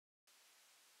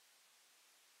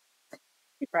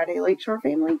Friday Lakeshore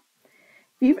family.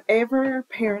 If you've ever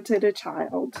parented a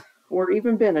child or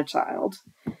even been a child,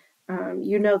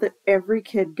 you know that every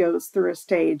kid goes through a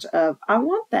stage of, I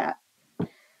want that.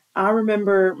 I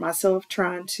remember myself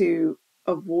trying to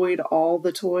avoid all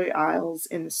the toy aisles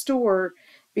in the store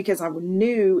because I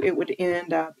knew it would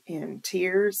end up in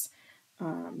tears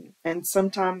and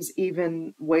sometimes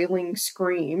even wailing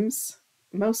screams,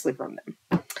 mostly from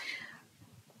them.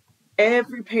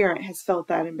 Every parent has felt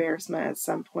that embarrassment at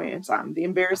some point in time. The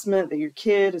embarrassment that your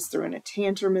kid is throwing a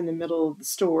tantrum in the middle of the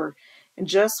store, and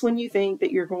just when you think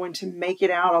that you're going to make it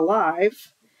out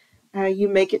alive, you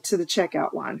make it to the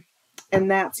checkout line. And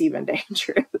that's even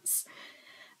dangerous.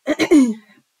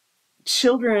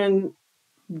 Children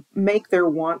make their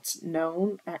wants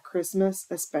known at Christmas,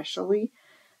 especially.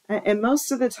 And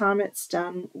most of the time it's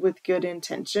done with good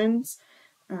intentions.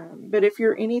 But if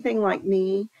you're anything like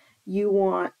me, you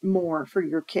want more for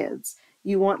your kids.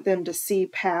 You want them to see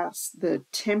past the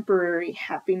temporary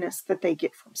happiness that they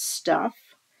get from stuff.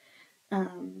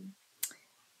 And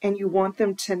you want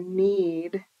them to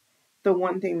need the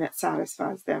one thing that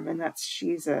satisfies them, and that's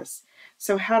Jesus.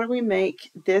 So how do we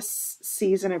make this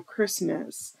season of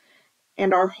Christmas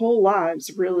and our whole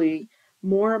lives really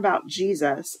more about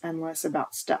Jesus and less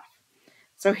about stuff?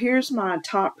 So here's my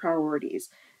top priorities.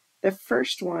 The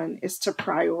first one is to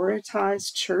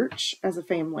prioritize church as a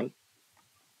family.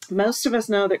 Most of us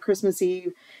know that Christmas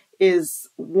Eve is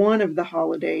one of the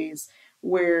holidays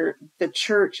where the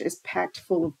church is packed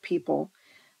full of people.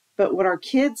 But what our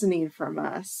kids need from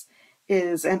us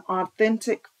is an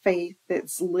authentic faith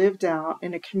that's lived out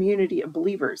in a community of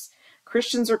believers.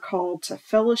 Christians are called to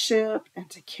fellowship and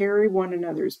to carry one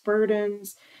another's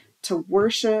burdens, to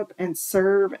worship and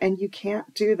serve, and you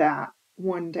can't do that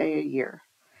one day a year.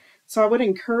 So I would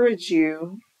encourage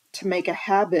you to make a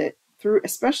habit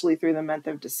especially through the month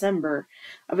of December,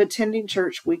 of attending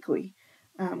church weekly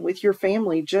with your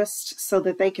family, just so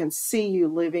that they can see you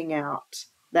living out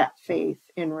that faith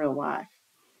in real life.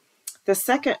 The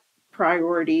second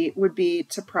priority would be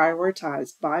to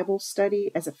prioritize Bible study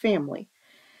as a family.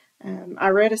 I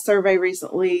read a survey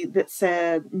recently that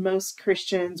said most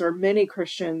Christians, or many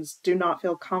Christians, do not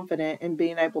feel confident in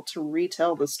being able to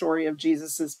retell the story of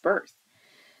Jesus's birth.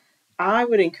 I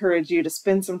would encourage you to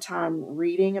spend some time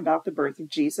reading about the birth of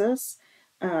Jesus.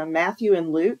 Matthew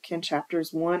and Luke in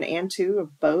chapters 1 and 2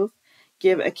 of both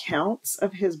give accounts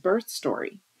of his birth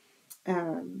story.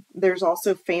 There's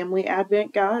also family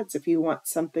Advent guides if you want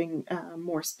something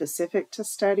more specific to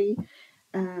study.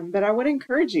 But I would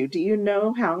encourage you, do you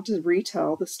know how to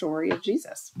retell the story of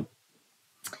Jesus?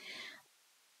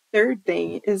 Third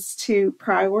thing is to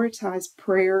prioritize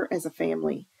prayer as a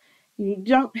family. You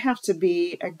don't have to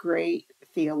be a great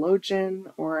theologian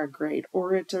or a great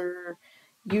orator.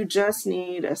 You just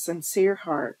need a sincere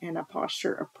heart and a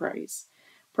posture of praise.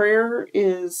 Prayer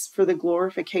is for the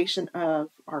glorification of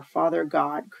our Father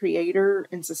God, creator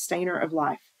and sustainer of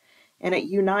life. And it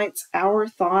unites our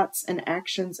thoughts and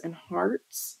actions and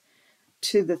hearts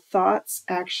to the thoughts,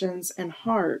 actions, and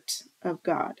heart of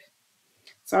God.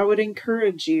 So I would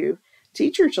encourage you,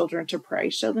 teach your children to pray,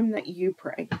 show them that you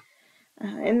pray.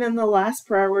 And then the last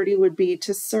priority would be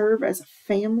to serve as a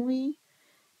family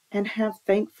and have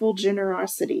thankful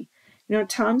generosity. You know,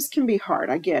 times can be hard.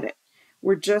 I get it.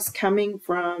 We're just coming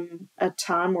from a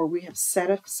time where we have set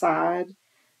aside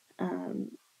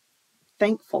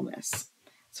thankfulness.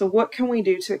 So what can we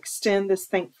do to extend this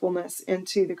thankfulness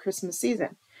into the Christmas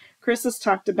season? Chris has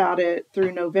talked about it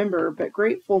through November, but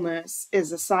gratefulness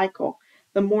is a cycle.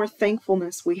 The more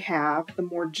thankfulness we have, the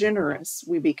more generous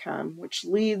we become, which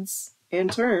leads in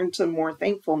turn to more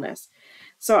thankfulness.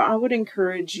 So I would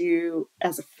encourage you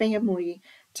as a family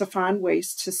to find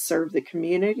ways to serve the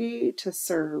community, to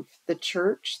serve the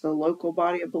church, the local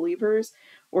body of believers,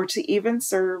 or to even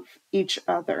serve each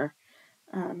other.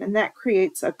 And that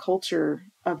creates a culture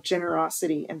of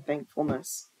generosity and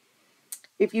thankfulness.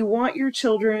 If you want your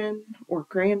children or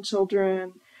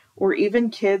grandchildren, or even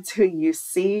kids who you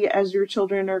see as your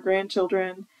children or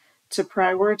grandchildren, to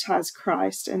prioritize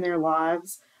Christ in their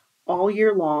lives all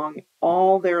year long,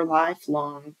 all their life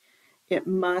long, it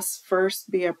must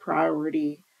first be a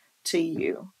priority to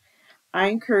you. I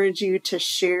encourage you to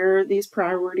share these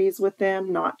priorities with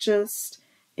them, not just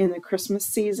in the Christmas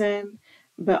season,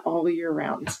 but all year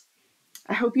round.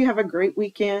 I hope you have a great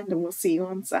weekend, and we'll see you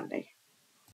on Sunday.